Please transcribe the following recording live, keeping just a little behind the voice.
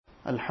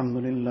الحمد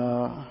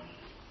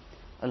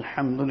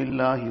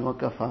لله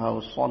وكفى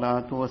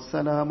والصلاة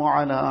والسلام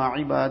على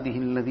عباده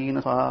الذين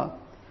اصطفى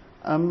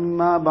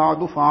أما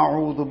بعد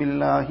فأعوذ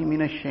بالله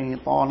من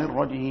الشيطان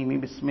الرجيم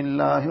بسم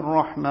الله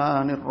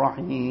الرحمن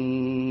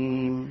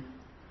الرحيم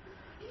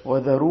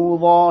وذروا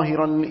ظاهر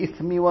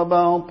الإثم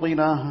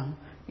وباطنه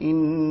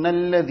إن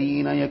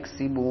الذين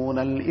يكسبون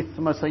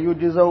الإثم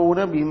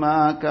سيجزون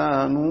بما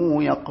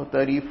كانوا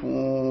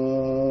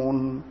يقترفون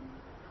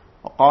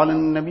وقال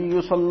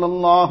النبي صلى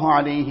الله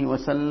عليه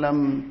وسلم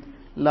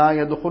لا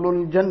يدخل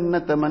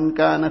الجنة من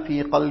كان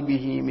في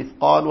قلبه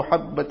مثقال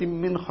حبة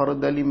من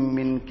خردل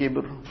من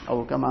كبر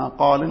أو كما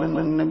قال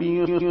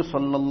النبي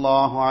صلى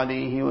الله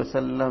عليه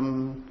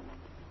وسلم.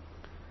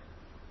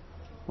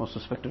 Most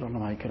respected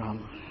ulama kiram,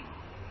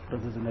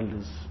 brothers and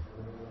elders,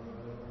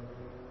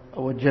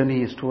 our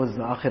journey is towards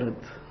the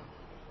akhirat.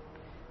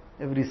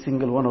 Every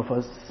single one of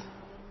us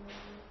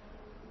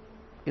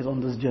is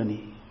on this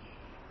journey.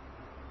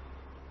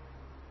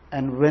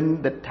 And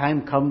when the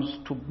time comes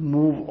to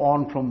move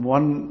on from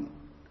one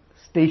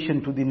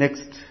station to the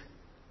next,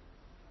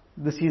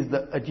 this is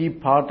the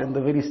ajib part and the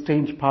very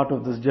strange part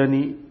of this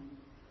journey,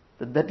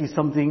 that is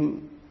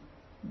something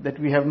that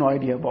we have no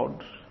idea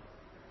about.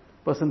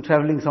 Person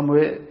traveling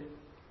somewhere,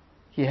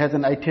 he has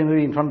an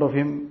itinerary in front of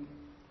him.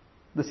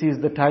 This is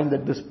the time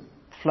that this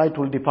flight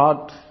will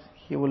depart.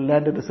 He will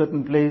land at a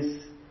certain place,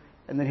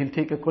 and then he'll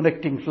take a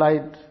connecting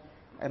flight,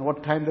 and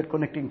what time that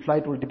connecting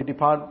flight will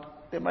depart.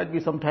 There might be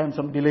sometimes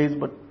some delays,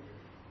 but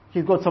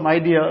he's got some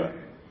idea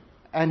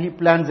and he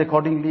plans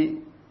accordingly.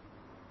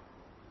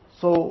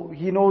 So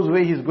he knows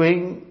where he's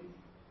going,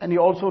 and he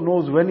also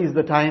knows when is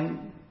the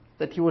time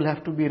that he will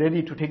have to be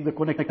ready to take the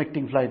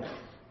connecting flight.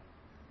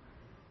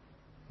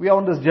 We are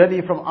on this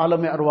journey from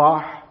Alam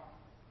Arwah,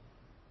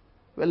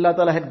 where Allah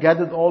Ta'ala had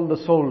gathered all the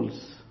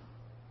souls.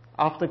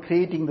 After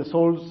creating the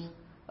souls,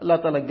 Allah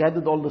Ta'ala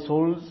gathered all the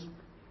souls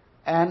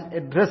and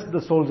addressed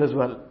the souls as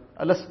well.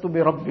 Alastu bi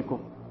rabbikum.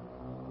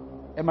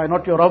 Am I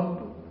not your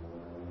Rabb?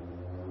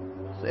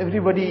 So every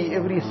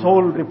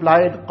soul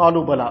replied,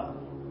 Qalu bala.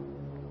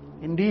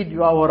 Indeed,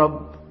 you are our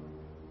Rabb.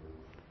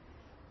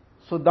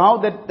 So now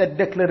that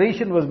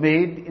declaration was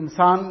made,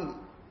 Insan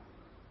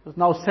was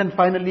now sent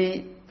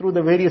finally through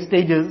the various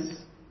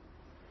stages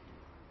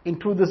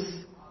into this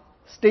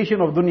station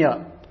of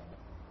dunya,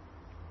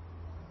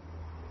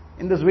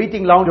 in this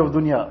waiting lounge of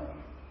dunya,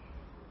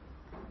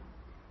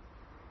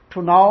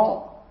 to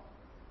now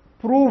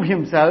prove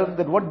himself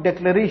that what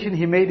declaration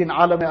he made in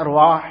Alam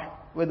Arwah,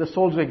 where the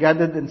souls were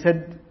gathered and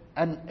said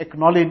and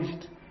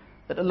acknowledged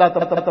that Allah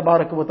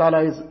Tabaraka wa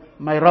Ta'ala is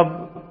my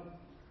Rabb.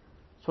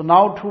 So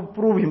now to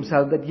prove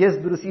himself that yes,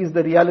 this is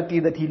the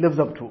reality that he lives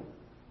up to.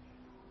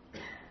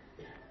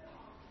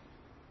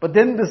 But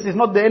then this is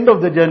not the end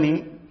of the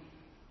journey.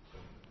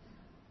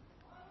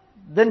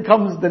 Then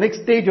comes the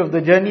next stage of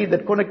the journey,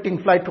 that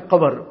connecting flight to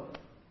Qabr.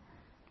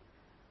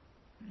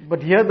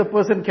 But here the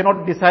person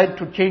cannot decide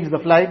to change the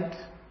flight,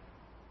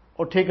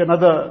 or take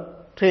another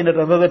train at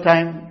another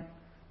time,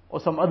 or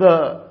some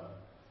other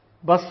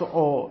bus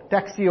or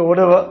taxi or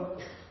whatever.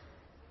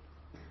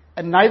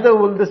 And neither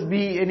will this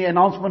be any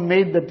announcement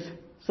made that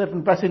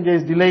certain passenger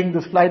is delaying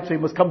this flight, so he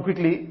must come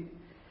quickly.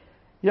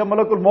 Here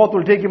Malakul Maut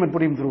will take him and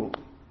put him through.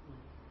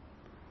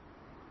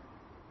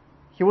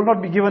 He will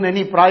not be given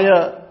any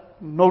prior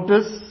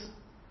notice.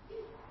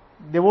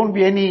 There won't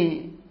be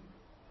any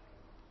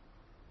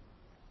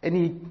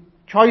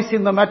choice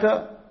in the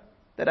matter,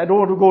 that I don't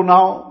want to go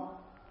now.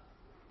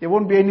 There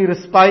won't be any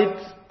respite,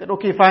 that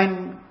okay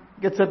fine,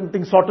 get certain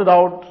things sorted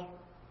out.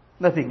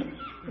 Nothing.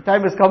 The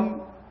time has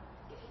come,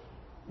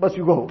 but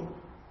you go.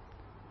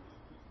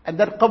 And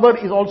that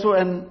qabr is also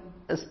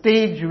a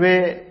stage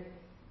where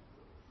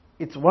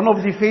it's one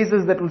of the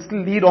phases that will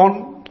still lead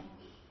on.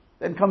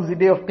 Then comes the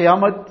day of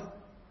Qiyamah.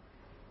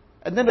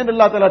 And then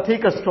Allah Ta'ala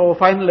take us to our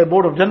final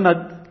abode of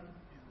Jannat.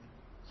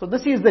 So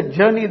this is the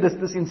journey this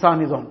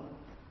insan is on.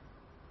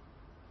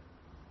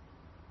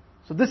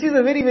 So this is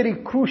a very, very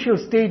crucial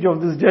stage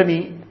of this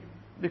journey,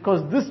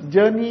 because this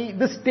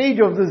stage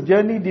of this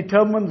journey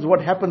determines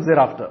what happens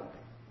thereafter.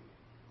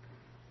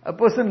 A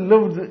person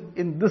lived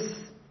in this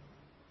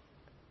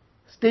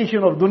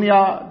station of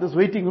dunya, this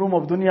waiting room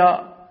of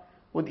dunya,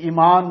 with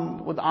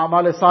iman, with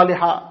amal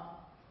salihah.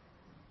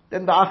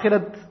 Then the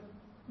akhirat,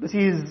 this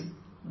is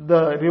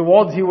the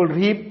rewards he will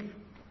reap,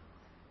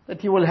 that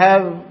he will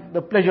have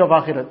the pleasure of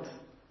akhirat.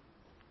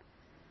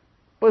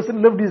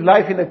 Person lived his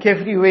life in a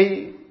carefree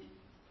way,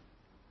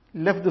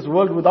 left this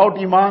world without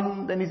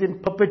iman, then he's in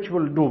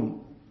perpetual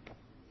doom.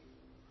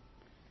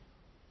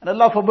 And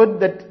Allah forbid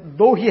that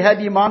though he had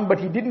iman, but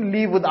he didn't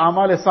live with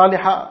amal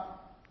salihah,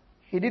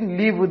 he didn't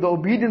live with the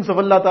obedience of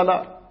Allah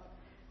Ta'ala,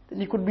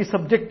 then he could be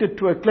subjected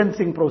to a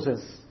cleansing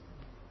process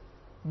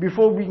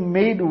before being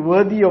made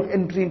worthy of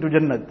entry into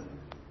Jannat.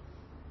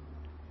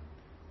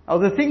 Now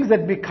the things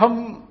that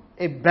become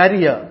a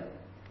barrier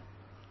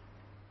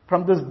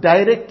from this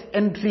direct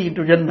entry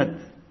into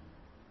Jannat,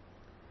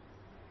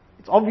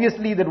 it's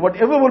obviously that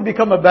whatever will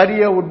become a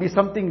barrier would be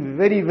something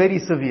very, very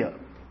severe.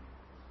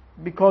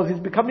 because it's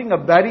becoming a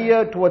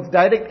barrier towards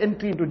direct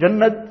entry into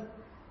Jannat,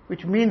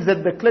 which means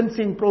that the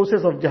cleansing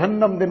process of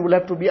Jahannam then will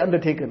have to be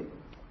undertaken.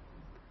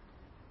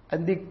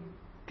 And the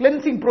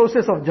cleansing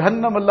process of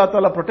Jahannam, Allah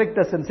Ta'ala protect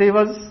us and save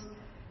us,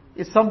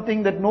 is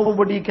something that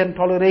nobody can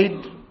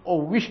tolerate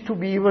or wish to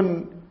be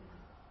even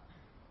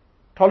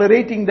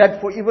tolerating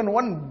that for even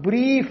one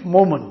brief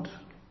moment.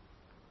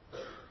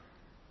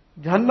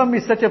 Jahannam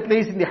is such a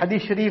place. In the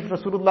Hadith Sharif,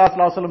 Rasulullah Sallallahu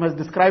Alaihi Wasallam has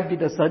described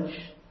it as such.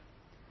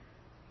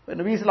 When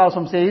Nabi Sallallahu Alaihi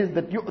Wasallam says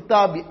that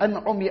yu'ta bi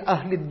an'umi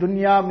ahli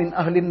dunya min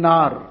ahli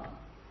nar,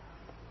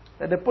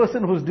 that a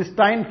person who's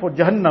destined for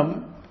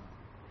Jahannam,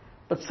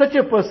 but such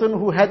a person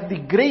who had the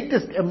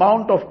greatest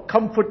amount of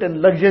comfort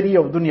and luxury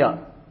of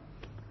dunya,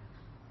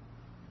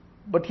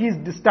 but he is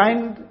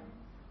destined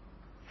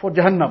for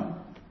Jahannam.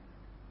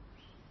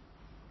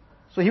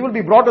 So he will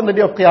be brought on the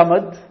day of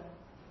Qiyamah.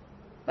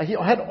 He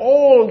had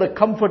all the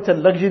comforts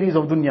and luxuries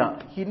of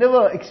dunya. He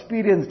never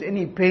experienced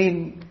any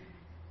pain,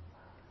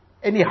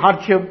 any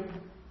hardship.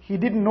 He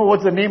didn't know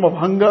what's the name of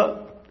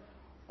hunger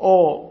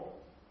or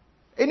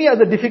any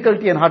other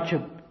difficulty and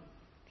hardship.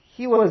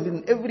 He was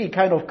in every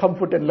kind of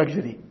comfort and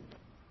luxury.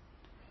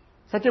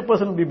 Such a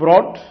person will be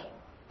brought,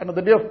 and on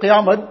the day of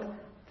Qiyamah,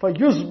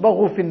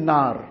 فَيُزْبَغُ فِي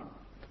النَّارِ,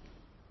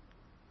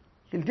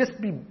 he'll just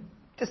be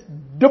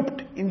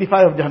dipped in the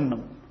fire of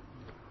Jahannam.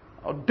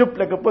 Or dipped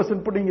like a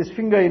person putting his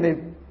finger in a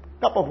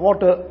cup of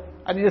water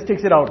and he just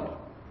takes it out.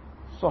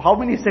 So how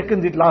many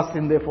seconds it lasts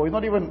in there for? It's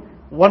not even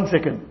 1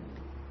 second.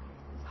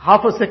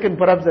 Half a second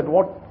perhaps that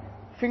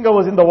finger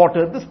was in the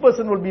water. This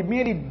person will be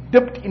merely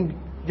dipped in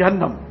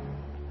Jahannam.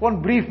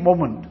 One brief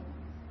moment.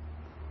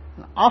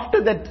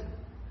 After that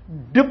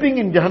dipping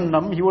in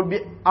Jahannam, he will be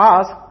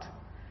asked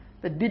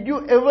that, did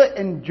you ever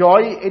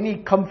enjoy any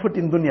comfort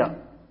in dunya?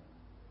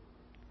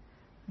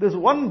 There's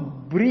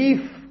one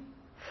brief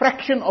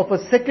fraction of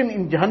a second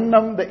in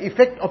Jahannam, the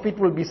effect of it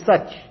will be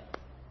such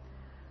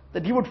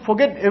that he would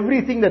forget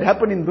everything that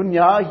happened in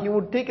dunya. He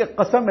would take a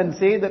qasam and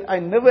say that I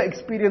never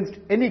experienced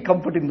any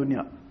comfort in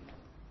dunya.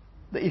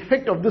 The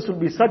effect of this will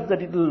be such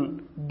that it will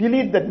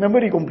delete that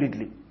memory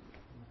completely,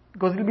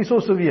 because it will be so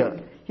severe.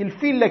 He'll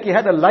feel like he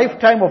had a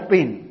lifetime of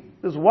pain.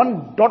 This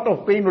one dot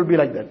of pain will be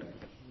like that.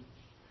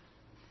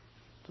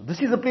 So this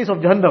is the place of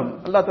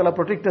Jahannam. Allah Ta'ala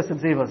protect us and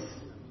save us.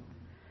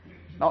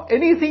 Now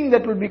anything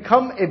that will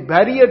become a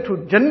barrier to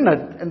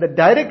Jannat and the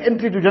direct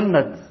entry to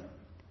Jannat,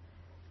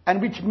 and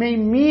which may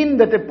mean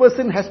that a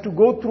person has to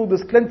go through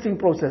this cleansing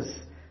process,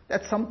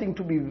 that's something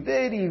to be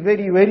very,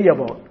 very wary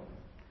about.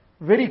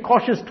 Very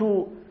cautious,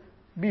 to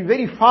be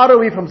very far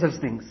away from such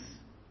things.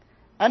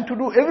 And to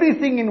do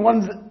everything in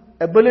one's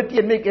ability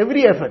and make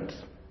every effort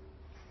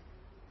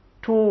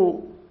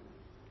to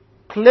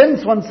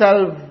cleanse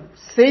oneself,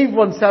 save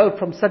oneself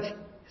from such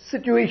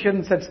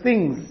situations, such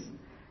things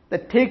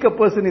that take a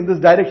person in this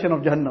direction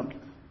of Jahannam,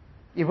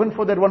 even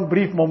for that one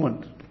brief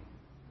moment.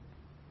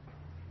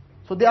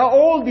 So there are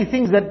all the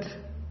things that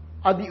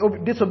are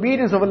the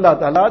disobedience of Allah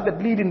Ta'ala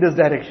that lead in this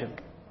direction.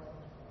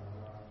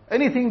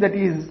 Anything that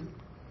is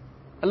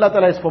Allah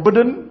Ta'ala is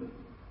forbidden,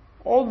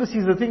 all this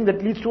is the thing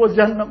that leads towards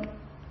Jahannam.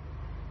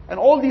 And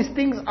all these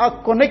things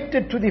are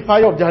connected to the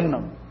fire of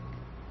Jahannam.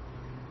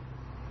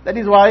 That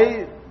is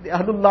why the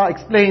Ahlullah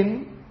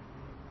explain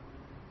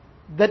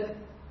that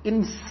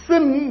in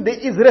sin there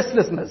is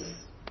restlessness.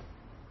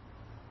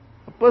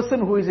 A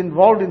person who is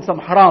involved in some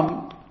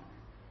haram,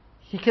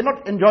 he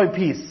cannot enjoy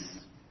peace.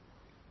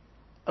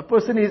 A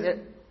person is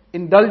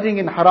indulging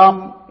in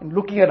haram, in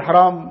looking at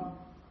haram,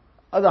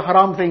 other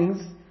haram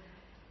things,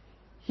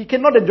 he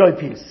cannot enjoy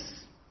peace.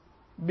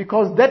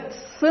 Because that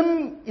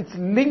sin, it's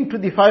linked to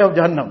the fire of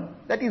Jahannam.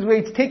 That is where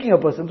it's taking a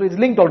person, so it's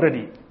linked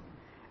already.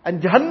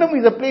 And Jahannam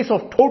is a place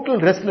of total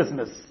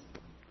restlessness.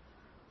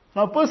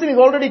 Now a person is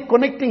already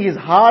connecting his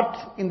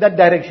heart in that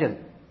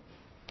direction.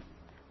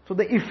 So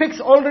the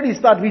effects already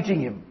start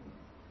reaching him.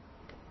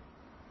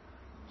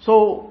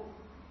 So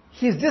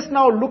he's just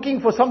now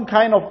looking for some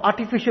kind of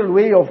artificial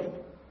way of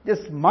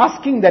just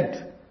masking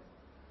that.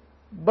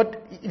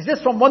 But it's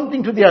just from one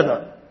thing to the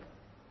other.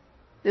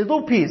 There's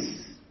no peace.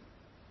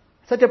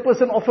 Such a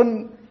person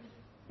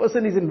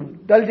is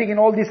indulging in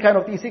all these kind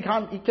of things. He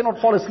cannot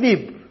fall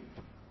asleep.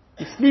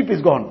 His sleep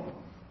is gone.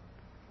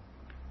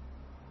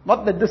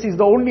 Not that this is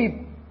the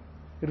only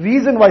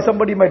reason why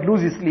somebody might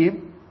lose his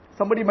sleep.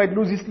 Somebody might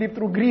lose his sleep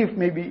through grief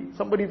maybe.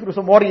 Somebody through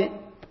some worry.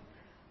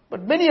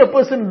 But many a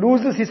person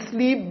loses his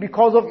sleep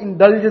because of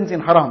indulgence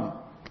in haram.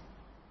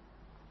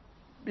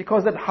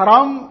 Because that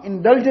haram,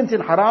 indulgence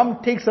in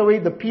haram takes away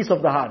the peace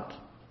of the heart.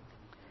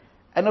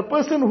 And a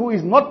person who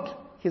is not,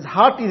 his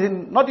heart is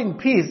not in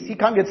peace, he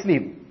can't get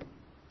sleep.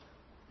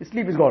 His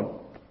sleep is gone.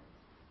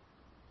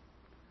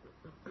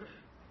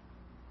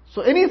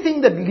 So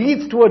anything that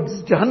leads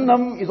towards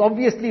Jahannam is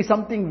obviously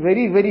something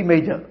very, very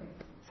major.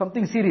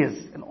 Something serious.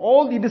 And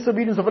all the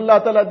disobedience of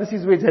Allah Ta'ala, this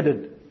is where it's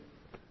headed.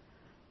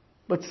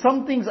 But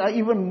some things are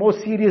even more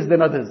serious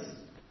than others.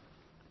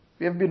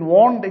 We have been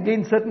warned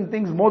against certain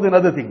things more than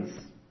other things.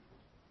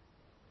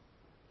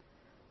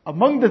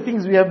 Among the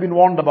things we have been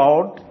warned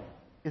about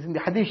is in the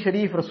Hadith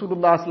Sharif,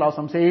 Rasulullah Sallallahu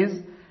Alaihi Wasallam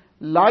says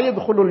La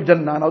yadkhulul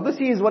Jannah. Now this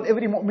is what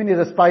every mu'min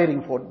is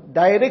aspiring for.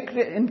 Direct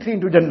entry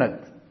into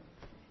Jannat.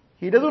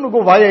 He doesn't want to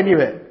go via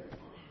anywhere.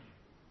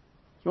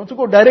 He wants to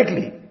go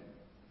directly.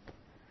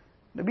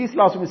 Nabi Sallallahu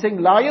Alaihi Wasallam is saying,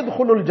 La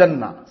yadkhulul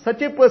Jannah.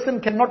 Such a person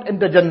cannot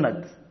enter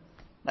Jannat.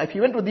 Now if he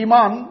went with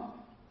Iman,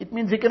 it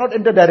means he cannot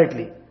enter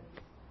directly.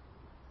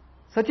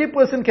 Such a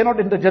person cannot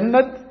enter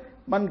Jannat.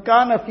 Man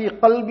kana fi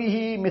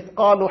qalbihi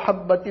mithqalu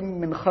habbatin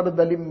min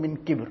khardalim min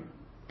kibr.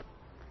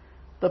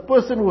 The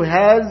person who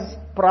has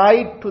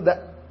pride to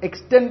the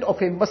extent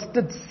of a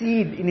mustard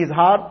seed in his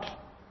heart,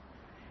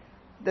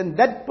 then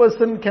that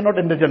person cannot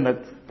enter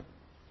Jannat.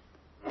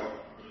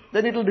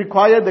 Then it will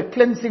require the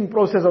cleansing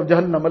process of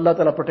Jahannam. Allah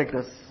Ta'ala protect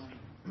us.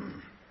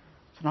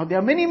 So now there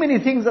are many, many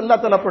things Allah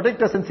Ta'ala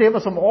protect us and save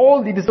us from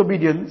all the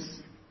disobedience.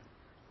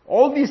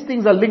 All these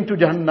things are linked to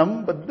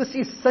Jahannam, but this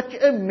is such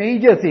a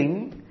major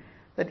thing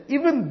that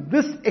even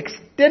this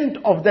extent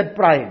of that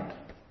pride,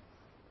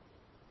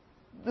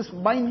 this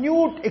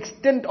minute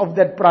extent of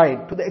that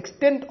pride, to the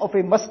extent of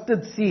a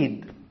mustard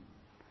seed,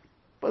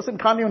 person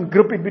can't even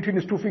grip it between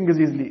his two fingers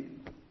easily.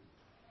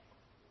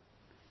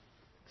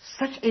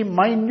 Such a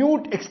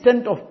minute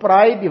extent of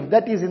pride, if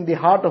that is in the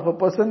heart of a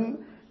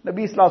person,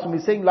 Nabi Sallallahu Alaihi Wasallam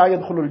is saying, La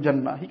yadkhulul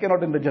Jannah. He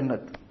cannot enter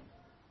Jannat.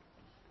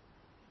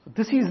 So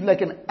this is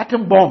like an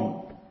atom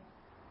bomb.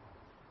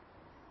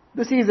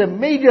 This is a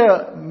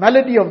major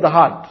malady of the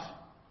heart.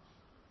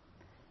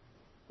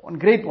 One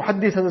great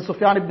muhaddis, Hazrat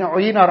Sufyan ibn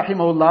Uyayna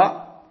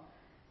rahimahullah,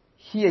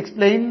 he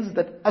explains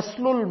that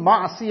Aslul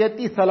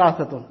ma'asiyati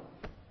thalathatun.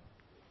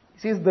 He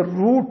says the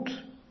root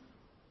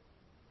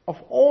of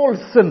all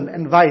sin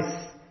and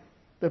vice,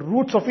 the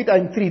roots of it are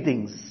in three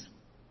things.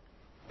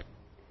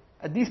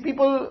 And these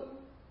people,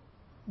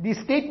 these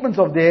statements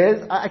of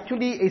theirs are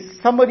actually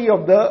a summary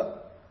of the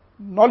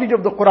knowledge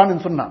of the Quran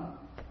and Sunnah.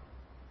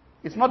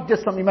 It's not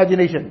just some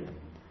imagination.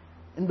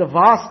 In the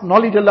vast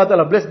knowledge Allah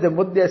Ta'ala blessed them,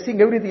 what they are seeing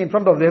everything in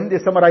front of them,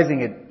 they're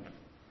summarizing it.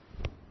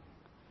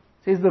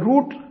 Says the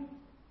root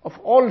of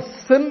all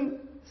sin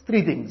is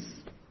three things.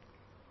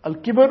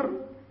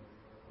 Al-kibr,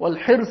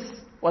 wal-hirs,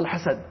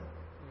 wal-hasad.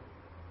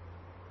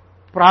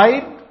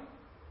 Pride,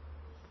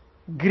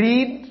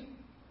 greed,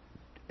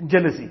 and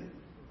jealousy.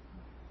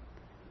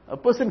 A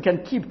person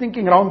can keep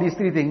thinking around these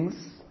three things,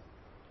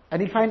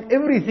 and he'll find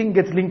everything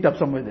gets linked up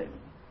somewhere there.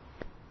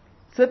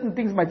 Certain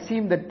things might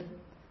seem that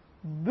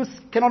this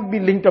cannot be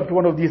linked up to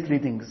one of these three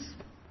things.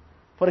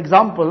 For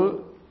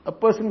example, a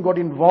person got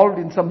involved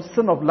in some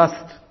sin of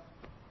lust.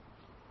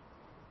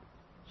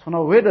 So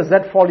now where does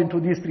that fall into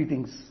these three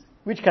things?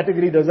 Which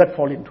category does that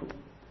fall into?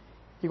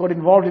 He got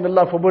involved in,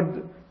 Allah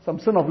forbid, some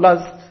sin of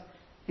lust.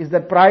 Is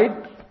that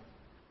pride?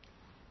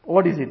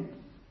 What is it?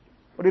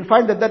 But you'll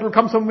find that that will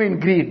come somewhere in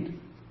greed.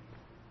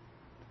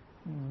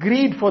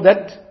 Greed for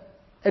that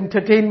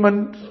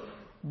entertainment,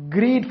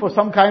 greed for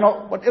some kind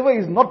of, whatever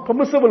is not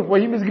permissible for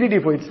him is greedy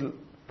for itself.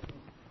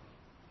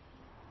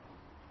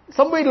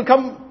 Somewhere it'll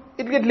come,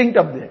 it'll get linked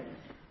up there.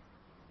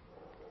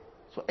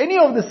 So any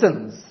of the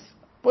sins,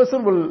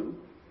 person will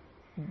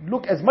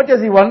look as much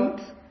as he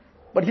wants,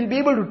 but he'll be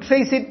able to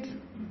trace it.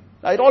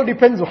 It all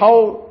depends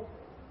how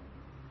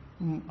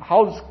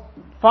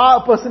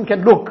far a person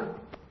can look.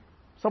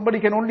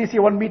 Somebody can only see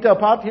 1 meter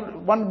apart,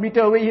 1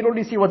 meter away, he'll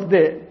only see what's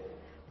there.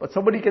 But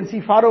somebody can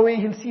see far away,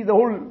 he'll see the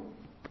whole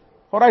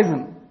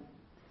horizon.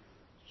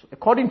 So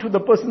according to the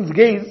person's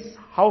gaze,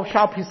 how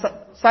sharp his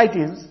sight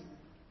is.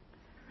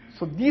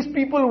 So these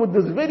people with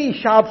this very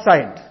sharp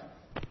sight,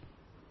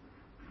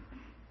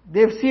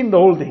 they've seen the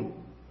whole thing.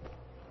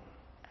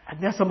 And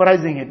they're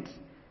summarizing it.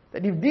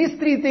 That if these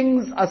three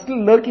things are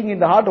still lurking in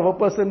the heart of a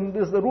person,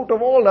 this is the root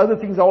of all other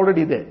things are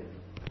already there.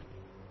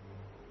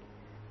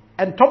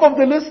 And top of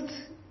the list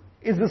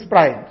is this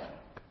pride.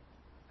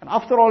 And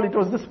after all, it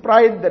was this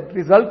pride that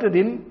resulted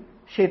in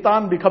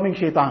shaitan becoming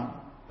shaitan.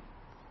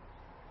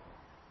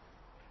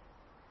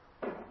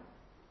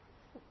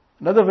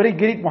 Another very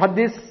great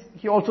muhaddis,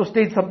 he also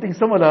states something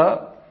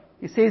similar.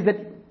 He says that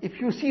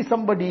if you see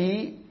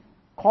somebody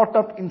caught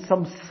up in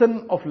some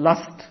sin of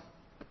lust,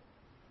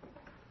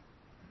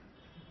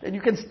 then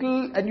you can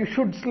still, and you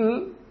should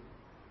still,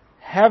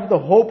 have the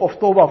hope of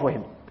tawbah for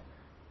him.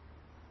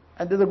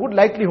 And there's a good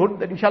likelihood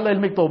that inshallah he'll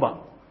make tawbah.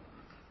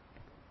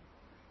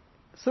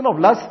 Sin of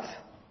lust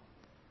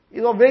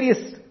is of various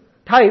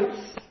types,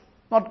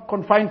 not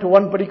confined to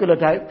one particular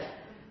type,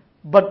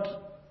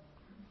 but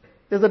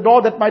there's a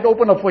door that might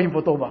open up for him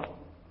for tawbah.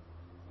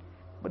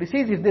 But he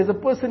says if there's a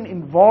person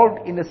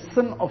involved in a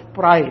sin of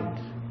pride,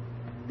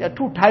 there are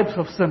two types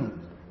of sin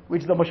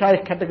which the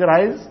Mashayikh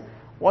categorize.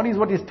 One is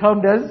what is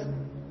termed as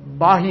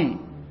Bahi.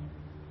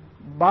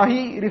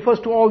 Bahi refers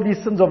to all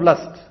these sins of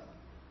lust.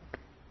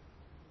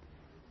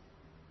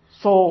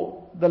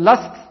 So the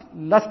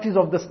lust is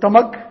of the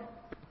stomach,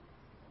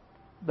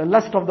 the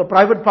lust of the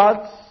private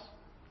parts,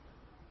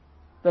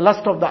 the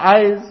lust of the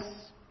eyes,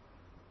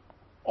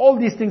 all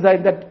these things are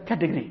in that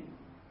category.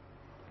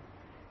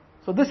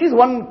 So this is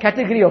one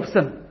category of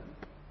sin.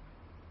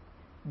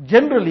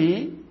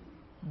 Generally,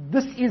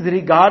 this is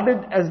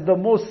regarded as the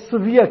most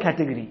severe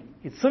category.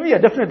 It's severe,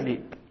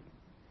 definitely.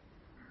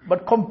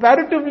 But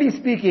comparatively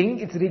speaking,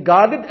 it's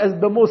regarded as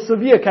the most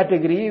severe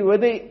category,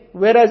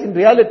 whereas in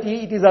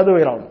reality it is the other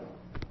way around.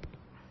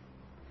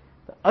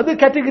 The other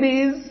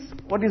category is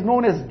what is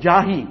known as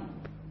jahi,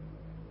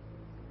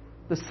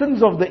 the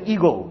sins of the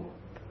ego.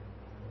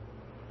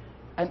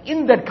 And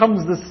in that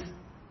comes this,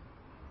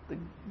 the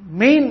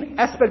main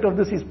aspect of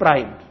this is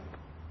pride.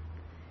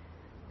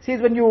 See,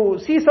 when you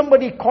see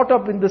somebody caught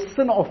up in the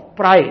sin of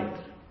pride,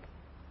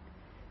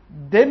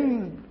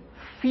 then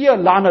fear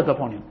lanat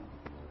upon him.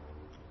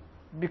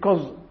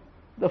 Because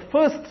the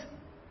first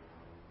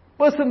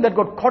person that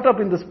got caught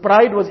up in this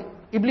pride was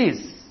Iblis.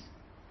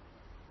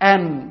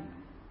 And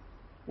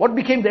what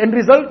became the end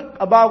result?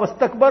 Aba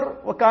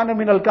wastakbar wa kana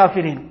min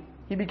al-kafirin.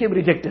 He became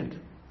rejected.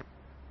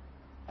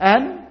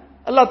 And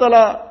Allah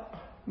Ta'ala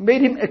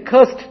made him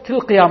accursed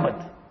till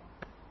Qiyamah.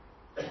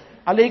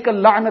 Alayka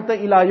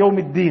al-la'nata ila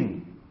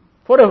yawmiddin.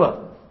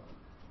 Forever.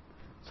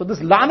 So this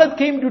la'nat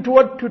came due to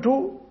what? Due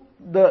to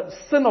the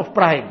sin of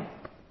pride.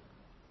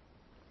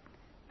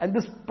 And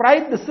this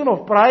pride, the sin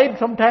of pride,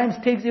 sometimes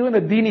takes even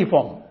a dini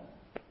form.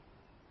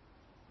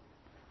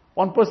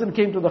 One person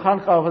came to the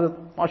Khanqa of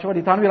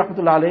Mashwari Thanvi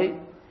Rahmatullah Alayhi,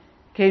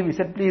 came, he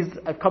said, please,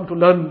 I've come to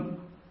learn,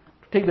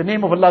 to take the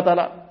name of Allah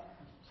Ta'ala.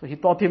 So he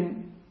taught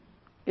him,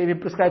 gave him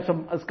prescribed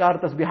some azkar,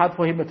 tasbihat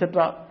for him,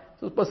 etc.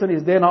 So this person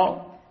is there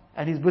now,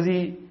 and he's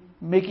busy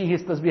making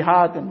his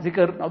tasbihat and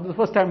zikr. Now this is the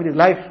first time in his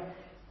life,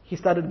 he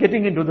started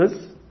getting into this.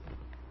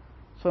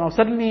 So now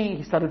suddenly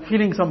he started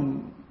feeling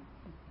something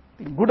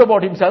good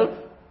about himself.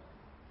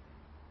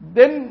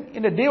 Then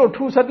in a day or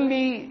two,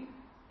 suddenly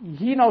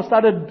he now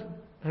started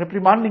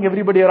reprimanding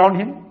everybody around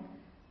him.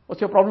 What's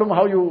your problem?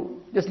 How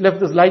you just left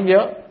this lying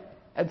here?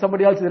 And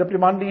somebody else is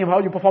reprimanding him how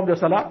you performed your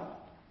salah.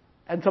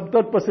 And some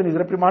third person is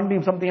reprimanding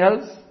him something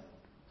else.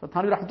 So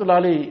Thanvi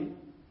Rahmatullah Alayhi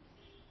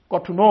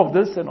got to know of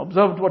this and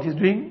observed what he's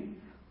doing.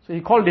 So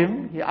he called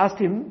him, he asked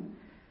him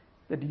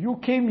that you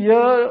came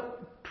here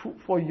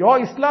for your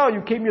Islah or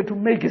you came here to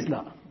make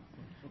Islah?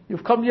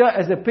 You've come here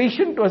as a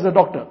patient or as a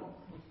doctor?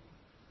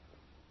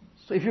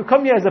 So if you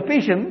come here as a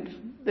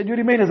patient, then you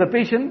remain as a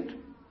patient.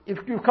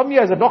 If you come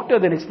here as a doctor,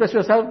 then express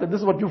yourself that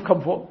this is what you've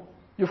come for.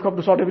 You've come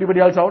to sort everybody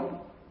else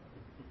out.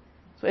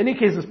 So in any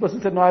case, this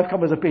person said, no, I've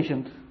come as a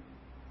patient.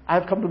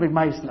 I've come to make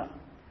my Islah.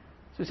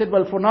 So he said,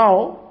 well, for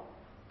now,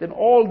 then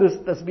all this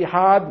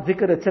tasbihat,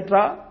 zikr,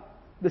 etc.,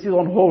 this is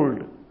on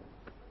hold.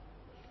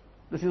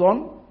 This is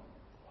on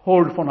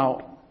hold for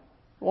now.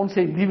 I won't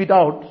say leave it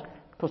out,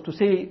 because to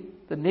say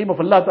the name of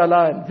Allah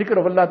Ta'ala and zikr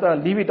of Allah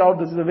Ta'ala, leave it out,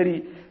 this is a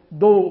very,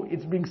 though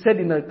it's being said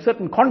in a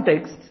certain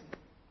context,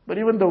 but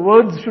even the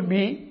words you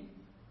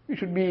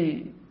should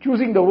be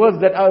choosing the words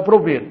that are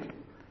appropriate.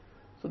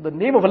 So the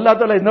name of Allah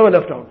Ta'ala is never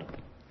left out.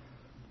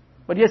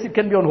 But yes, it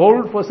can be on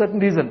hold for a certain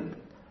reason.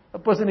 A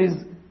person is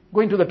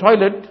going to the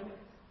toilet,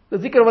 the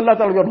zikr of Allah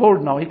Ta'ala is on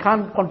hold now. He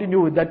can't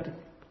continue with that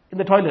in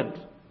the toilet.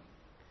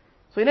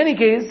 So in any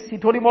case, he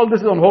told him all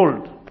this is on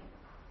hold.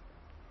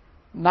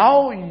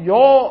 Now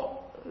your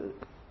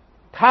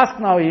task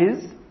now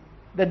is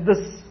that this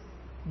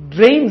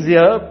drains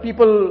here,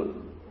 people,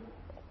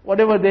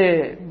 whatever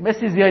their mess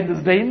is here in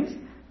these drains,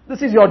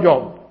 this is your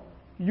job.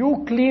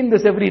 You clean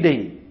this every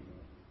day.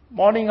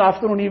 Morning,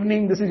 afternoon,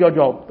 evening, this is your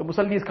job. The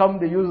musallis come,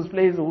 they use this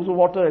place, the wuzu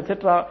water,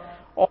 etc.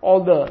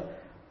 All the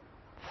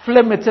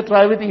phlegm,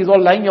 etc. Everything is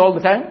all lying here all the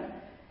time.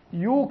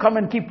 You come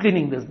and keep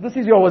cleaning this. This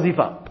is your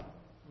wazifa.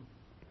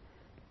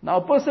 Now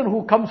a person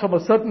who comes from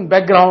a certain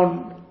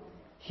background,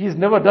 he's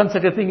never done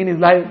such a thing in his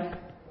life.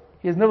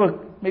 He's never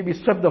maybe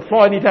swept the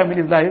floor any time in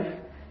his life.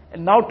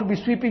 And now to be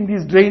sweeping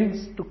these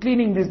drains, to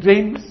cleaning these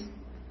drains.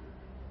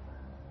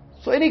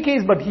 So any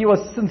case, but he was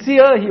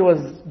sincere, he was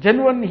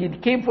genuine, he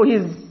came for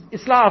his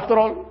Islah after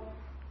all.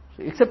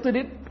 So he accepted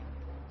it.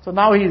 So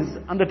now he's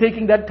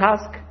undertaking that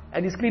task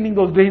and he's cleaning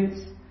those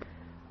drains.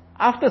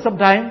 After some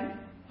time,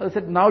 I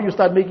said, now you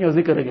start making your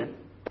zikr again.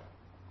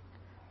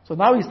 So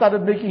now he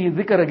started making his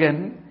zikr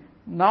again.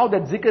 Now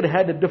that zikr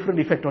had a different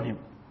effect on him.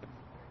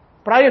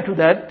 Prior to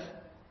that,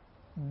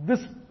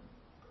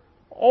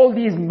 all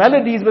these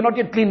maladies were not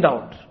yet cleaned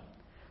out.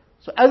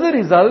 So as a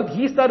result,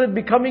 he started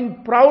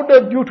becoming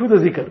prouder due to the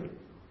zikr.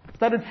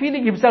 Started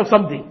feeling himself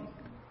something.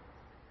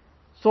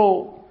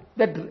 So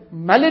that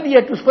malady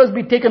had to first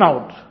be taken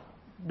out.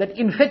 That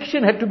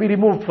infection had to be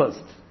removed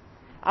first.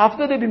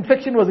 After that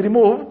infection was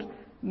removed,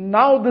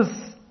 now this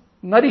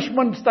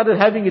nourishment started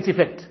having its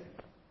effect.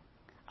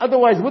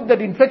 Otherwise, with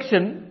that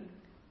infection,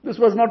 this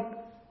was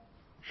not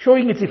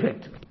showing its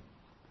effect.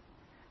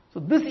 So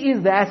this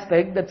is the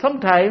aspect that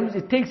sometimes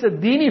it takes a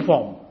dini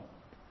form.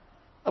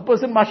 A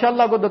person,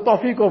 mashallah, got the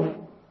tawfiq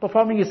of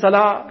performing his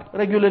salah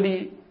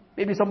regularly.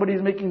 Maybe somebody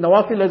is making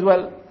nawafil as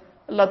well.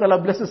 Allah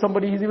Ta'ala blesses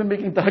somebody, he's even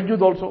making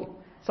tahajjud also.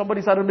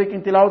 Somebody started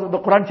making tilawat of the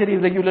Quran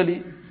Sharif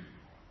regularly.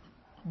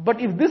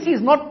 But if this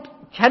is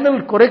not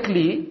channeled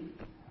correctly,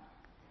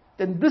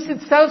 then this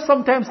itself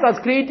sometimes starts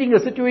creating a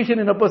situation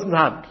in a person's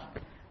heart,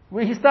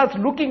 where he starts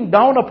looking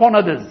down upon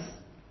others.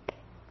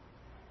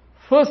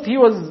 First he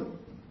was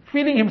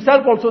feeling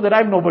himself also that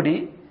I am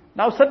nobody.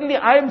 Now suddenly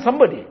I am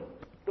somebody.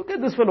 Look at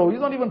this fellow,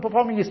 he's not even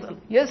performing his salah.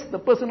 Yes, the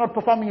person not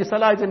performing his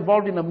salah is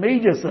involved in a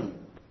major sin.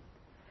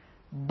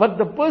 But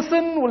the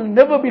person will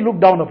never be looked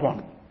down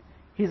upon.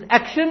 His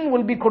action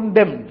will be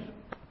condemned.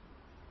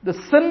 The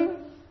sin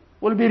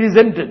will be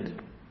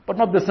resented, but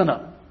not the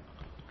sinner.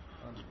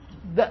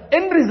 The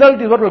end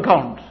result is what will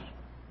count.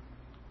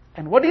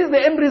 And what is the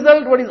end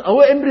result? What is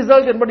our end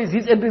result and what is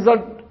his end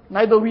result?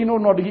 Neither we know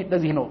nor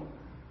does he know.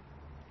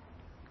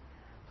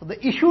 So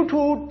the issue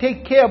to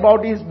take care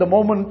about is the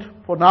moment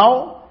for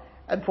now.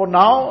 And for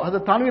now,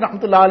 Hazrat Thanvi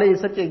Rahmatullah Alayhi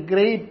is such a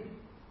great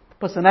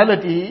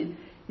personality.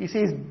 He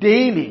says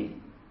daily,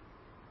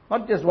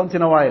 not just once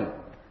in a while.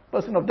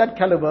 Person of that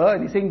caliber,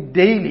 and he's saying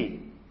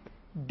daily.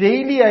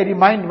 Daily I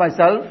remind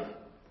myself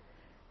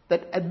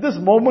that at this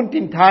moment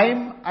in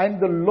time, I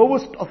am the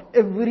lowest of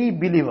every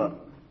believer.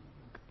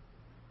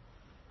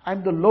 I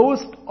am the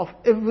lowest of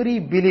every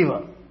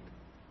believer.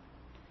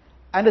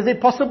 And as a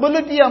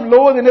possibility, I am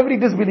lower than every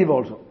disbeliever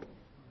also.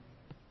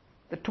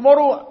 That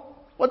tomorrow,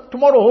 what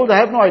tomorrow holds, I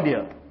have no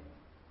idea.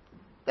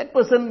 That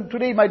person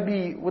today might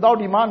be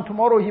without Iman,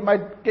 tomorrow he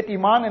might get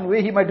Iman and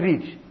where he might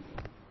reach.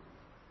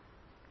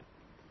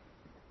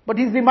 But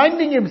he's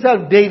reminding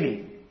himself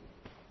daily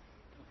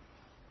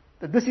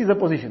that this is a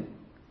position,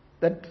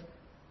 that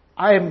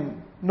I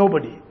am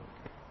nobody.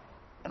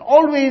 And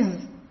always,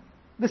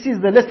 this is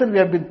the lesson we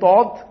have been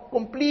taught,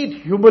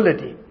 complete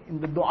humility.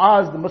 In the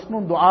du'as, the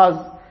masnoon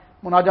du'as,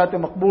 munajat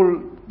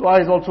maqbool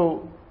dua is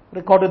also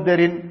recorded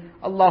therein.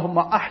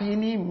 Allahumma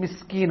ahyini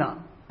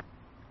miskina,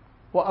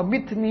 wa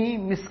amitni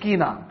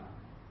miskina,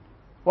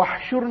 wa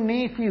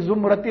hshurni fi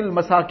zumratil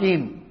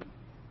masakin.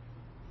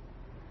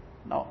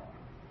 Now,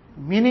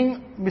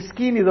 meaning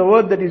miskin is a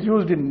word that is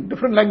used in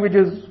different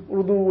languages,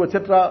 Urdu,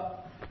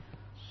 etc.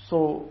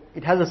 So,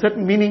 it has a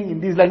certain meaning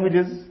in these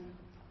languages.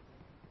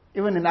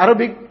 Even in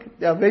Arabic,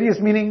 there are various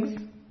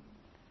meanings.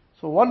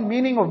 So, one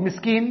meaning of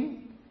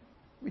miskin,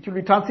 which will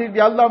be translated,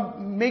 Ya Allah,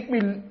 make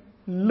me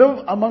live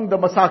among the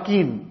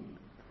masakin.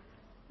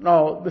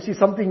 Now, this is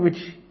something which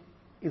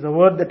is a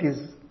word that is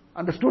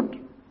understood.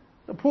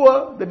 The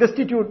poor, the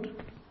destitute.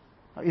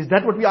 Is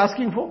that what we are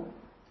asking for?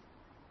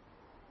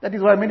 That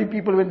is why many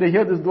people, when they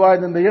hear this dua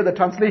and then they hear the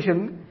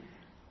translation,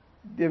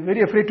 they are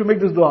very afraid to make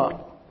this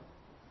dua.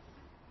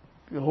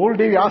 The whole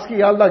day we are asking,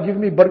 Ya Allah, give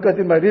me barakat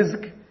in my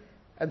rizq.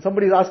 And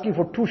somebody is asking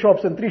for 2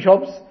 shops and 3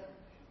 shops.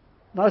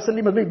 Now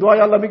suddenly must make dua,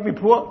 Ya Allah, make me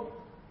poor.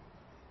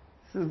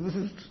 This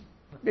is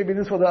maybe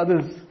this for the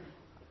others.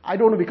 I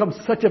don't want to become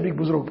such a big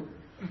buzruk.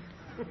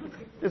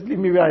 Just leave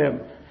me where I am.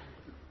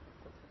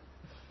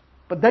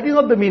 But that is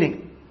not the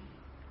meaning.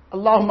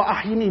 Allahumma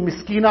ahyini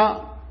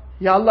miskina.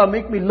 Ya Allah,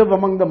 make me live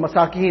among the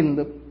masakin,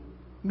 the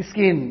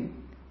miskin.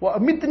 Wa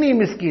amitni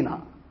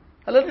miskina.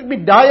 Let me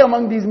die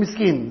among these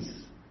miskins.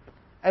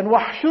 And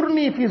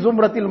wahshurni fi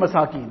zumratil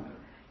masakin.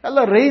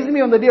 Allah, raise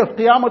me on the day of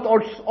Qiyamah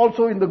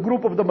also in the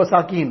group of the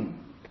masakin.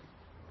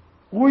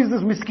 Who is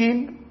this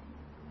miskin?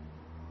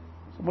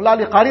 So Mullah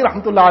Ali Qari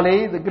Rahmatullah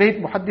Alayhi, the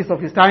great muhaddith of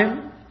his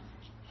time,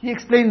 he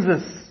explains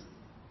this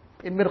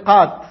in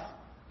Mirqat,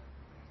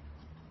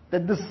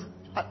 that this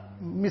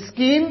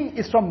miskin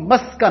is from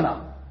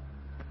maskana.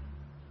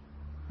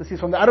 This is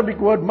from the Arabic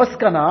word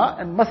maskana,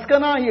 and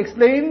maskana, he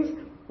explains,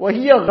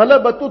 وَهِيَ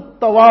غَلَبَةُ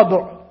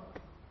التَّوَاضُعِ.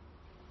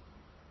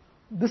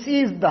 This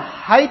is the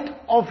height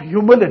of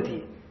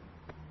humility.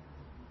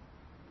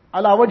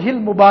 Ala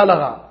wajhil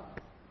mubalagha.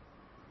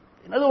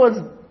 In other words,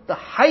 the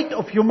height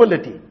of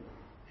humility.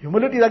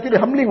 Humility is actually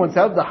humbling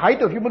oneself. The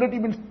height of humility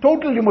means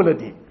total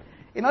humility.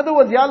 In other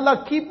words, Ya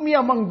Allah, keep me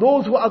among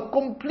those who are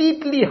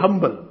completely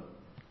humble.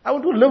 I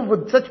want to live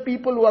with such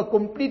people who are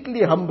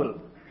completely humble.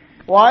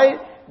 Why?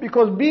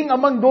 Because being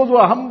among those who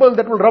are humble,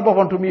 that will rub off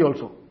onto me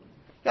also.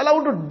 Ya Allah, I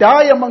want to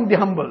die among the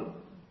humble.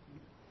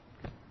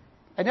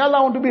 And Ya Allah,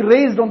 I want to be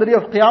raised on the day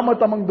of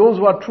Qiyamah among those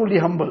who are truly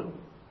humble.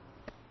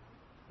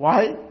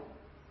 Why?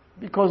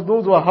 Because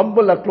those who are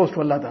humble are close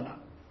to Allah Ta'ala.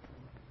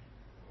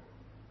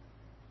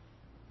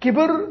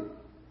 Kibr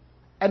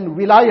and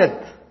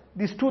wilayat,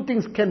 these two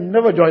things can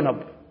never join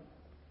up.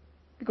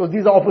 Because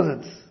these are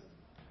opposites.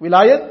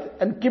 Wilayat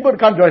and kibr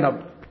can't join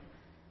up.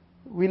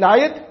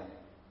 Wilayat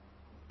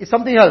is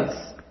something else.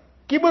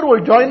 Kibr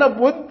will join up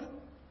with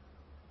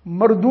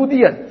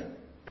mardudiyat.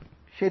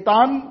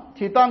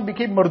 Shaitan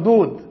became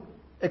mardud,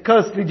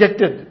 accursed,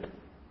 rejected.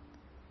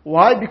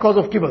 Why? Because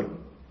of kibr.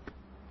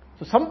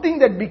 So something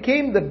that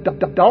became the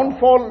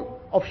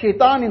downfall of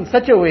shaitan in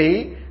such a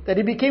way that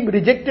he became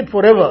rejected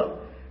forever.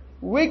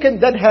 Where can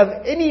that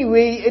have any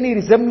way, any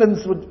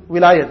resemblance with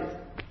wilayat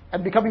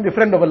and becoming the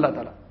friend of Allah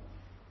Ta'ala?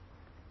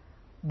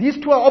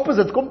 These two are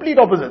opposites, complete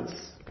opposites.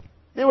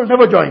 They will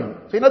never join.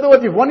 So in other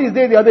words, if one is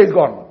there, the other is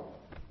gone.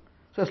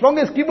 So as long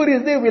as kibr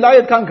is there,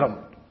 wilayat can't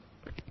come.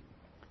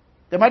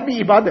 There might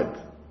be ibadat.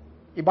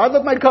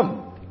 Ibadat might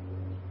come.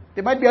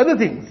 There might be other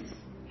things.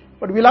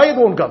 But wilayat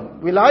won't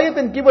come. Wilayat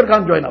and kibr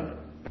can't join up.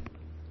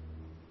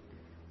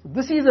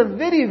 This is a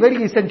very,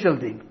 very essential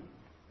thing.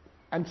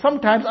 And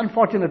sometimes,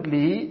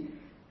 unfortunately,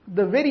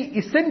 the very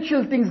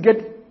essential things get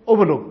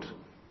overlooked.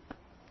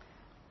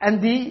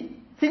 And the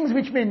things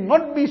which may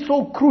not be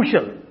so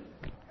crucial,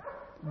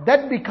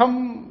 that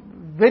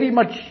become very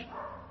much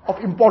of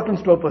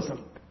importance to a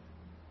person.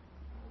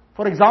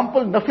 For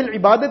example, nafil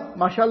ibadat,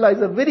 mashallah,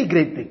 is a very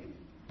great thing.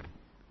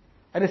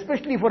 And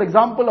especially, for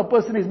example, a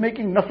person is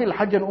making nafil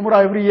hajj and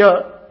umrah every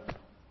year.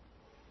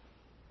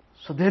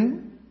 So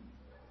then,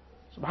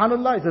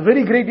 subhanallah, it's a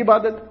very great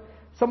ibadat.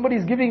 Somebody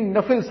is giving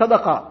nafil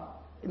sadaqah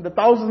in the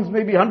thousands,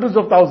 maybe hundreds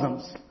of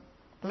thousands.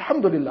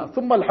 Alhamdulillah,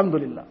 thumma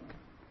alhamdulillah.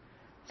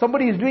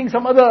 Somebody is doing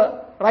some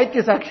other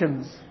righteous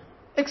actions.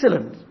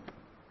 Excellent.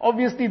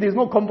 Obviously, there is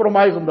no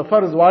compromise on the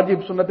farz,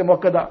 wajib, sunnat,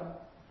 muakkada.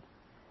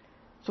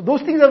 So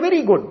those things are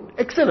very good,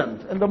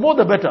 excellent, and the more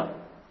the better.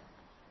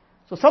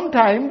 So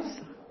sometimes,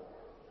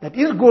 that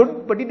is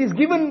good, but it is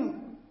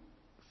given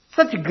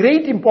such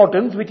great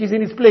importance, which is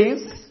in its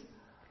place,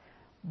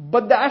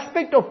 but the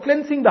aspect of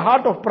cleansing the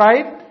heart of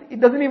pride,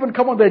 it doesn't even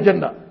come on the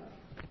agenda.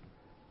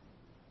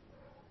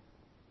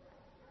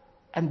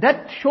 And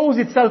that shows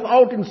itself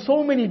out in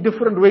so many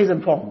different ways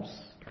and forms.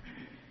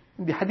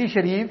 In the Hadith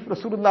Sharif,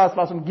 Rasulullah sallallahu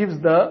alaihi wasallam gives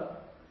the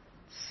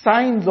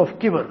signs of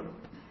kibr.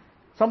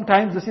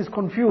 Sometimes this is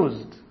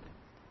confused.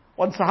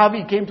 One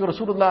Sahabi came to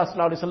Rasulullah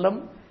sallallahu alaihi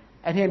wasallam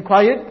and he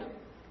inquired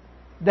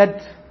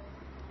that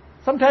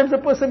sometimes a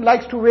person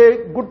likes to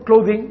wear good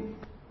clothing.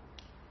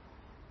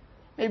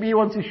 Maybe he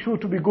wants his shoe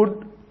to be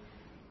good.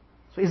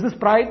 So is this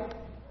pride?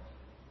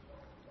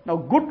 Now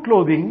good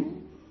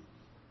clothing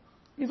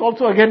is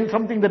also again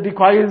something that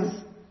requires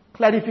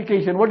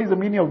clarification. What is the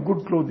meaning of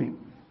good clothing?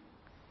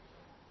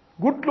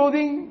 Good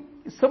clothing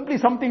is simply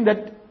something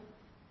that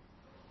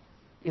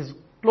is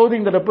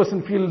clothing that a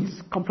person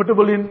feels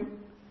comfortable in.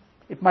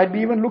 It might be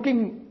even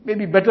looking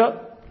maybe better,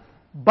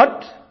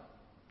 but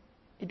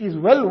it is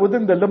well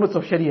within the limits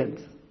of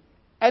Shariat.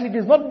 And it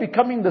is not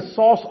becoming the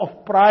source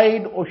of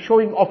pride or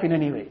showing off in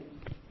any way.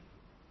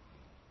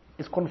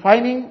 It's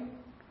confining,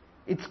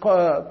 it's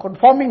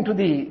conforming to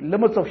the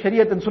limits of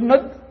Shariat and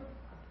Sunnah.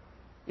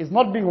 It's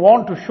not being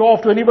worn to show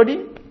off to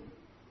anybody,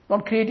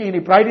 not creating any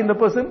pride in the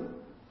person,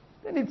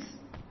 then it's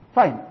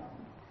fine.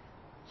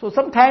 So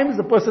sometimes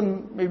the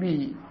person may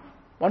be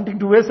wanting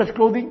to wear such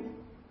clothing.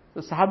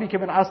 The Sahabi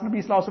came and asked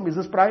Nabi Sallallahu Alaihi Wasallam, is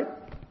this pride?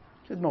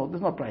 He said, no, this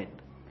is not pride.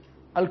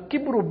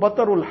 Al-kibru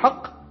batarul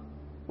haqq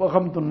wa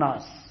ghamtun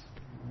nas.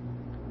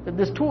 That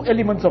there's two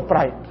elements of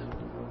pride.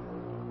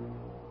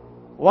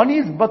 One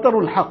is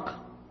batarul haqq,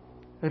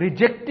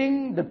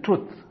 rejecting the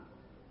truth.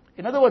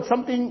 In other words,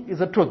 something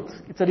is a truth.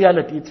 It's a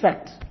reality. It's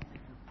fact.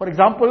 For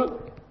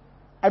example,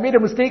 I made a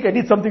mistake. I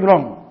did something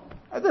wrong.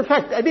 As a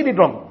fact, I did it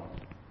wrong.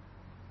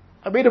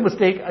 I made a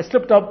mistake. I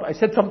slipped up. I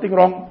said something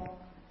wrong.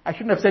 I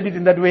shouldn't have said it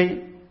in that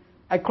way.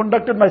 I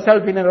conducted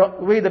myself in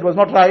a way that was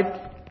not right.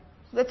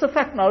 So that's a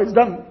fact now. It's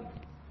done.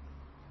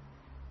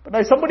 But now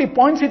if somebody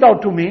points it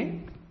out to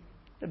me,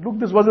 that look,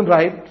 this wasn't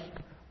right.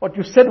 What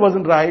you said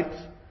wasn't right.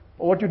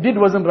 Or what you did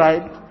wasn't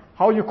right.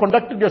 How you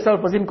conducted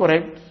yourself was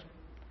incorrect.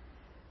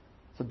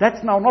 So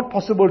that's now not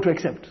possible to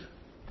accept.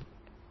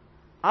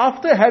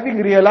 After having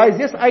realized,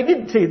 yes, I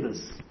did say this.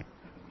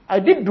 I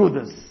did do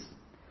this.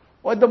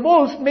 Or at the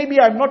most, maybe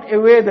I'm not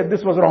aware that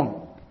this was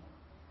wrong.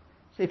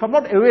 So if I'm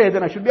not aware,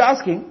 then I should be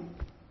asking,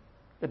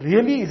 that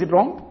really, is it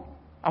wrong?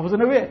 I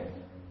wasn't aware.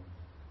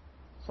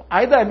 So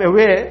either I'm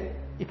aware,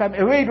 if I'm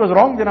aware it was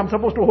wrong, then I'm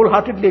supposed to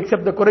wholeheartedly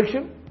accept the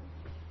correction.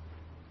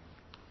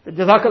 That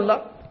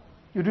Jazakallah,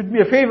 you did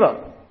me a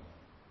favor.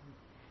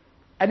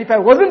 And if I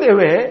wasn't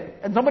aware,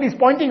 and somebody is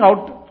pointing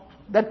out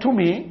that to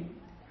me,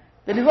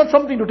 then it's not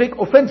something to take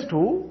offense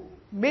to.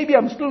 Maybe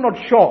I'm still not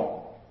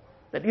sure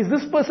that is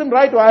this person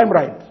right or I am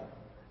right.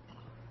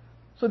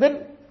 So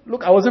then,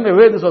 look, I wasn't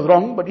aware this was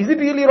wrong, but is it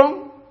really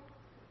wrong?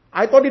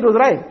 I thought it was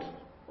right.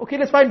 Okay,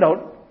 let's find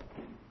out.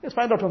 Let's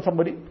find out from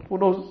somebody who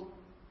knows.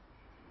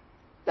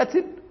 That's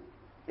it.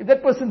 If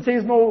that person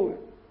says no,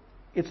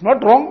 it's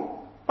not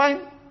wrong,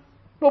 fine,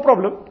 no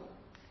problem.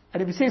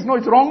 And if he says no,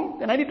 it's wrong,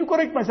 then I need to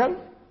correct myself.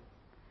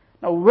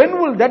 Now,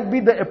 when will that be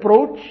the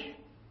approach?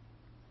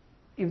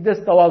 If there's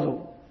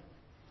tawazu.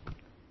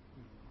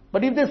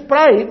 But if there's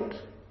pride,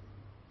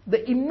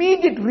 the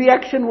immediate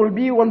reaction will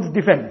be one's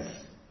defense.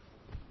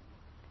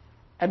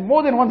 And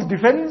more than one's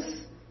defense,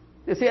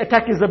 they say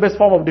attack is the best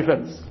form of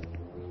defense.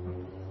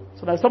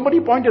 So now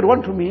somebody pointed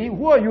one to me,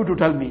 who are you to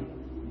tell me?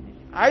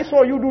 I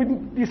saw you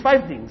doing these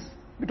 5 things.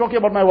 We're talking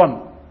about my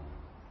one.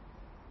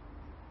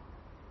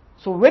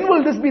 So when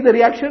will this be the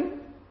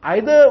reaction?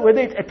 Either whether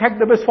it's attack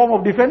the best form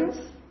of defense,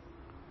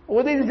 or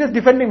whether it's just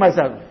defending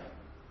myself.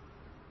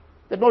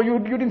 That no, you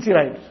didn't see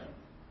right.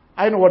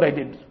 I know what I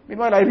did.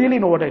 Meanwhile, I really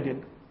know what I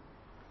did.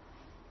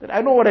 That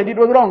I know what I did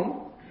was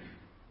wrong.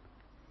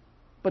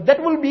 But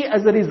that will be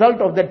as a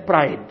result of that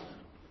pride.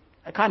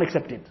 I can't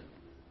accept it.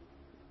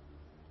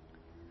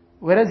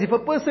 Whereas if a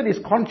person is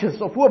conscious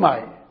of who am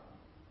I?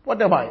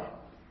 What am I?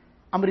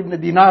 Amr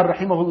ibn Dinar,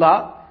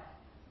 rahimahullah,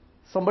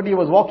 somebody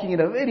was walking in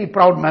a very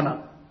proud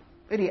manner,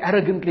 very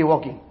arrogantly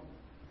walking.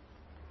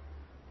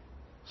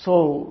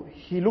 So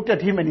he looked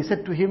at him and he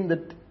said to him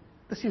that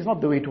this is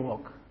not the way to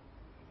walk.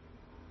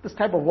 This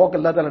type of walk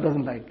Allah Ta'ala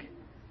doesn't like.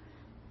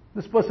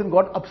 This person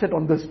got upset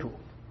on this too.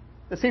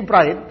 The same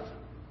pride.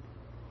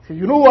 He said,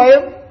 you know who I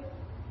am?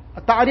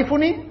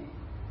 Ta'arifuni?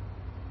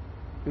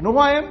 You know who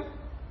I am?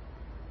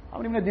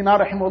 Amr ibn Dinar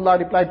rahimahullah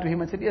replied to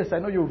him and said, yes, I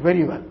know you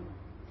very well.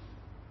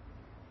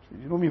 Said,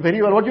 you know me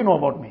very well, what do you know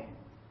about me?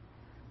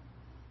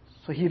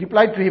 So he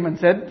replied to him and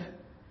said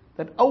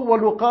that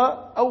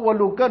awwaluka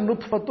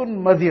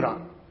nutfatun mazira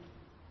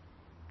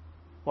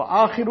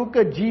wa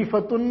akhiruka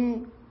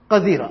jifatun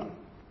qazira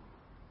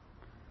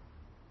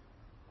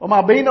wa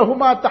ma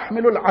baynahuma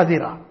tahmilul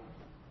azira.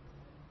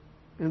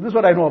 This is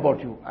what I know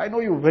about you. I know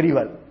you very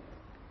well.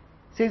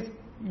 Says,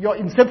 your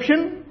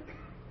inception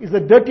is a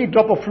dirty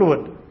drop of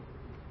fluid.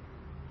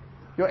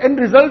 Your end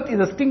result is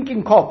a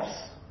stinking corpse.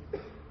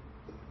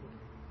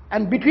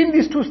 And between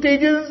these two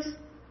stages,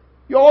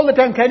 you're all the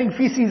time carrying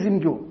feces in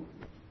you.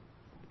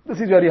 This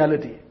is your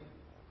reality.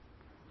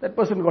 That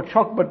person got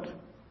shocked, but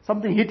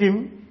something hit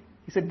him.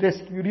 He said, yes,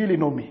 you really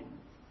know me.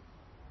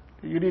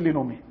 You really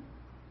know me.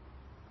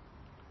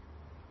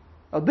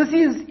 Now this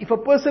is, if a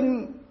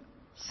person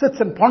sits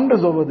and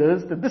ponders over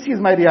this, that this is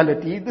my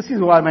reality, this is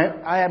who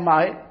I am,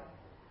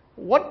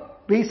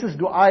 what basis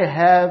do I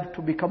have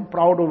to become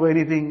proud over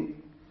anything,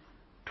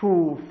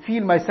 to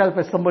feel myself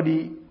as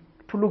somebody,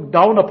 to look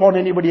down upon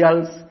anybody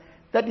else?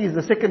 That is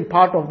the second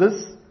part of this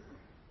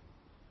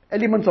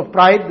elements of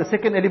pride. The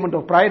second element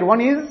of pride,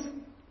 one is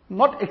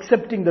not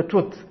accepting the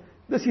truth.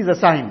 This is a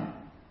sign.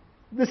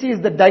 This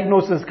is the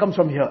diagnosis, comes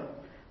from here.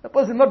 The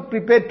person not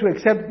prepared to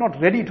accept,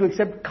 not ready to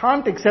accept,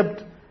 can't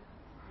accept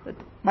that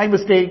my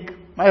mistake,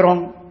 my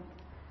wrong.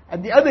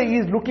 And the other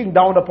is looking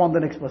down upon the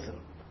next person.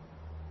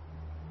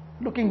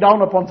 Looking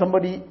down upon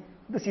somebody,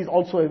 this is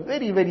also a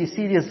very, very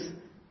serious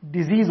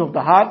disease of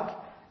the heart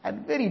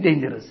and very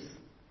dangerous.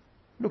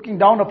 Looking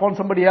down upon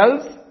somebody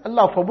else,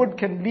 Allah forbid,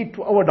 can lead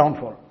to our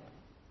downfall.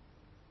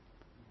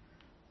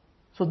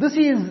 So this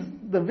is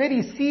the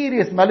very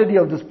serious malady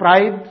of this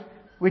pride,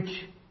 which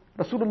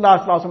Rasulullah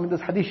sallallahu alaihi wasallam in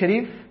this hadith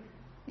sharif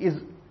is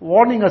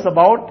warning us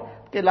about.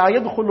 لا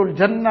يدخل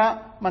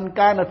الجنة من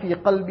كان في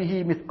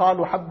قلبه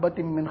مثقال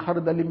حبة من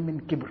خردل من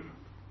كبر.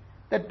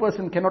 That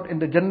person cannot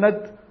enter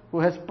Jannat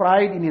who has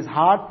pride in his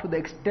heart to the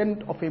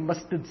extent of a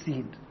mustard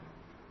seed.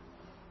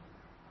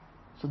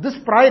 So this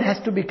pride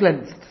has to be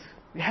cleansed.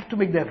 We have to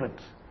make the effort.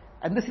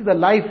 And this is a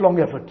lifelong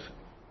effort.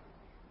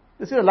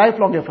 This is a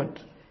lifelong effort.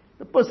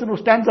 The person who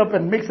stands up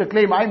and makes a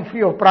claim, I'm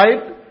free of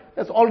pride,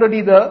 that's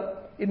already the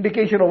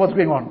indication of what's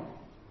going on.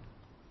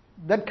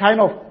 That kind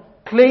of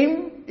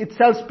claim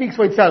itself speaks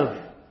for itself.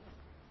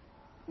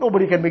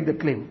 Nobody can make that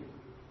claim.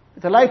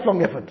 It's a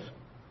lifelong effort.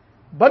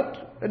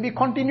 But when we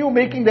continue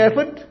making the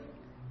effort,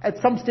 at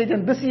some stage,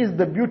 and this is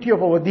the beauty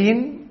of our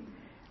deen,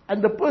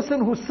 and the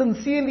person who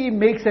sincerely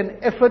makes an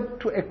effort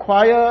to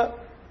acquire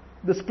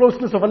this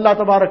closeness of Allah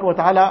Tabaraka wa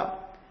Ta'ala,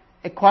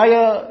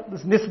 acquire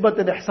this nisbat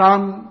and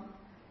ihsan,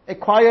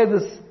 acquire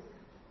this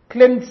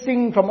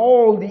cleansing from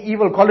all the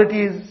evil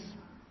qualities,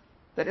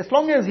 that as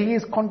long as he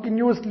is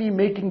continuously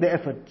making the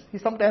effort,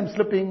 he's sometimes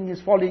slipping,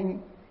 he's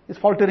falling, he's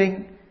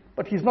faltering,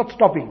 but he's not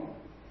stopping.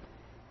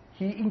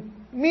 He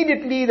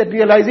immediately, that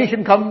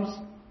realization comes,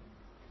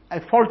 I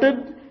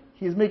faltered,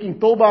 he is making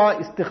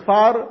tawbah,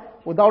 istighfar,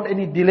 without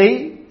any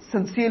delay,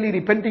 sincerely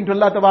repenting to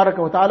Allah Tabaraka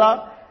wa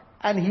Ta'ala,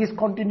 and he is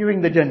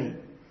continuing the journey.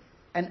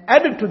 And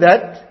added to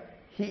that,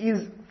 he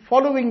is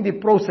following the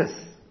process.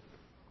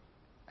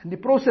 And the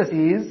process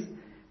is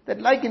that,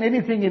 like in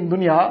anything in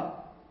dunya,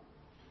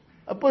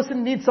 a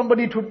person needs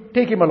somebody to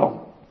take him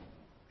along,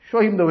 show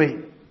him the way.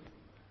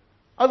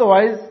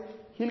 Otherwise,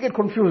 he'll get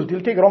confused,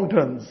 he'll take wrong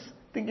turns.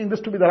 Thinking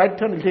this to be the right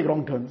turn, he'll take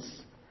wrong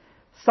turns.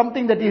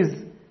 Something that is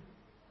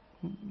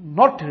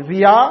not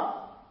riya,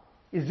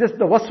 is just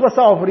the waswasa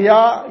of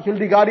riya, he'll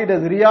regard it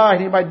as riya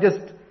and he might just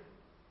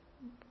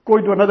go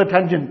into another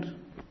tangent.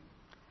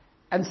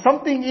 And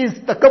something is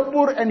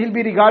takabbur and he'll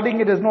be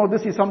regarding it as, no,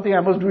 this is something, I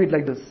must do it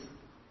like this.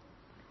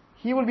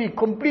 He will be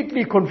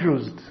completely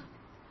confused.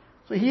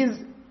 So he is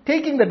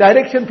taking the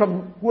direction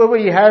from whoever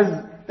he has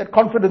that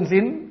confidence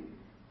in,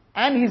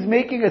 and he's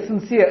making a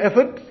sincere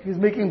effort, he's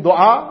making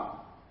dua.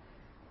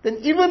 Then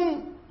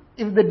even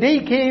if the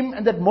day came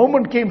and that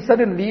moment came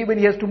suddenly when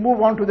he has to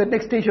move on to the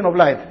next station of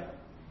life,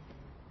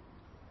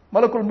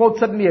 Malakul Maut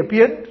suddenly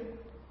appeared,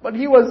 but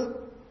he was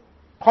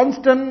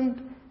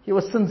constant, he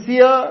was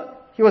sincere,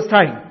 he was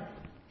trying.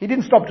 He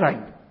didn't stop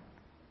trying.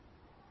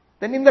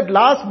 Then in that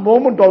last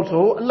moment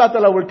also, Allah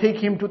Ta'ala will take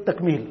him to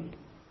takmeel.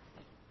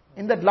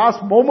 In that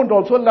last moment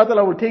also, Allah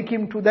Ta'ala will take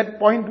him to that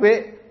point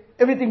where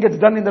everything gets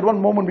done in that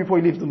one moment before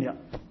he leaves dunya.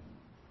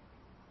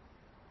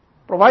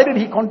 Provided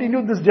he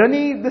continued this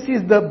journey, this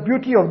is the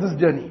beauty of this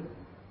journey.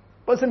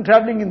 Person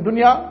traveling in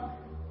dunya,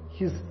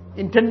 he's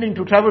intending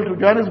to travel to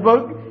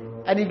Johannesburg,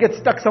 and he gets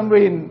stuck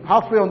somewhere in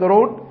halfway on the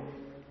road,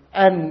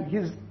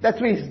 and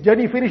that's where his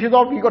journey finishes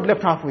off, he got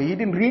left halfway. He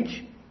didn't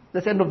reach,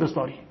 that's the end of the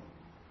story.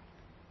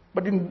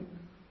 But in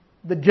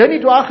the journey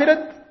to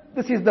Akhirat,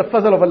 this is the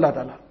fazl of Allah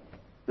Ta'ala.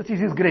 This is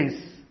His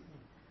grace.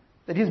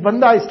 That His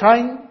banda is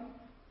trying,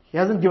 he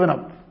hasn't given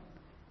up.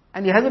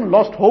 And he hasn't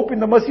lost hope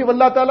in the mercy of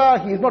Allah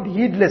Ta'ala, he is not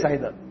heedless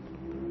either.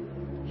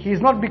 He is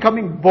not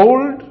becoming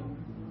bold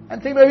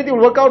and saying everything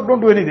will work out,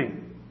 don't do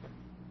anything.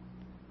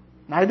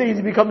 Neither is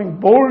he becoming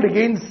bold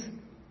against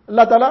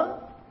Allah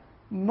Ta'ala,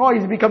 nor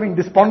is he becoming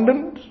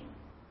despondent.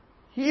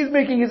 He is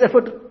making his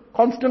effort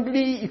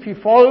constantly. If he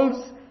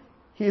falls,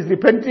 he is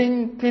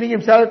repenting, cleaning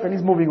himself, and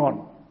he's moving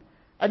on.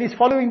 And he's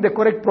following the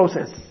correct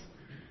process.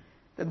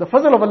 Then the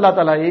fazl of Allah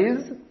Ta'ala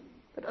is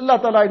that Allah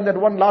Ta'ala in that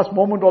one last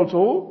moment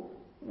also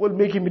will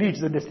make him reach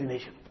the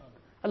destination.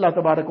 Allah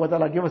Tabarak wa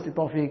Ta'ala give us the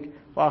tawfiq.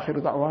 Wa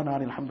akhiru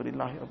da'wana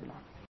alhamdulillahi rabbil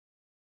alamin.